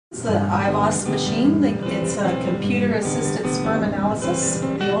It's the IVOS machine. It's a computer-assisted sperm analysis.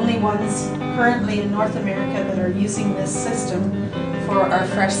 The only ones currently in North America that are using this system for our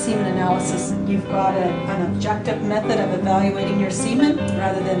fresh semen analysis. You've got an objective method of evaluating your semen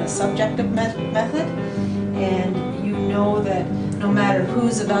rather than a subjective method, and you know that no matter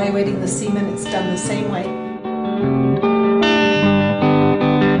who's evaluating the semen, it's done the same way.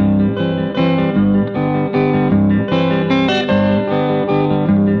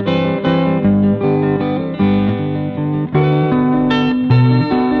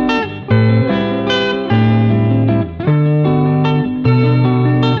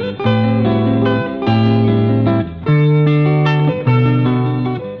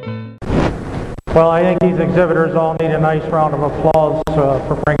 Well, I think these exhibitors all need a nice round of applause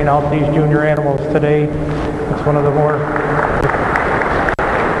for bringing out these junior animals today. It's one of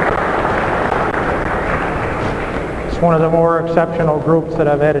the more exceptional groups that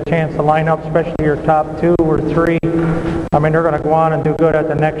I've had a chance to line up, especially your top 2 or 3. I mean, they're going to go on and do good at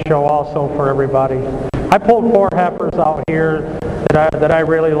the next show also for everybody. I pulled 4 heifers out here that I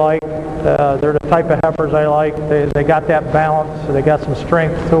really like. They're the type of heifers I like. They got that balance. They got some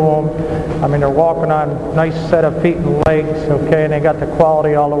strength to them. I mean, they're walking on a nice set of feet and legs, okay, and they got the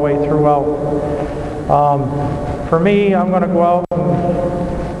quality all the way throughout. For me, I'm going to go out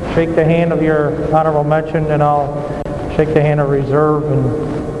and shake the hand of your honorable mention, and I'll shake the hand of reserve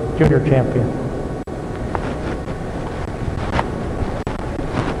and junior champion.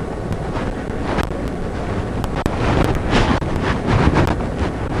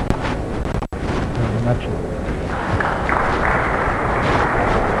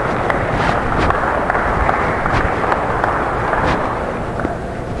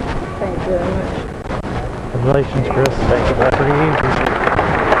 Congratulations, Chris. Thank you. That's pretty easy.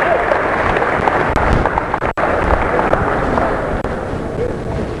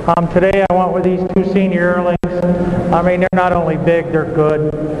 Today I went with these 2 senior yearlings. I mean, they're not only big, they're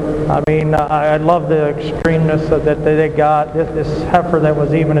good. I mean, I love the extremeness that they got. This heifer that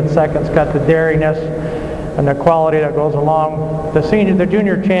was even in seconds got the dairiness and the quality that goes along. The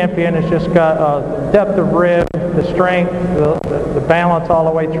junior champion has just got depth of rib, the strength, the balance all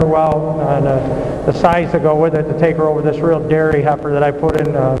the way throughout, and the size to go with it to take her over this real dairy heifer that I put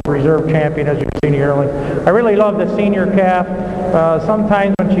in reserve champion as your senior yearling. I really love the senior calf.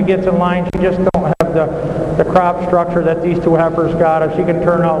 Sometimes when she gets in line, she just don't have the crop structure that these 2 heifers got. If she can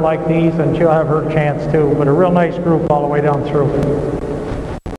turn out like these, then she'll have her chance too. But a real nice group all the way down through.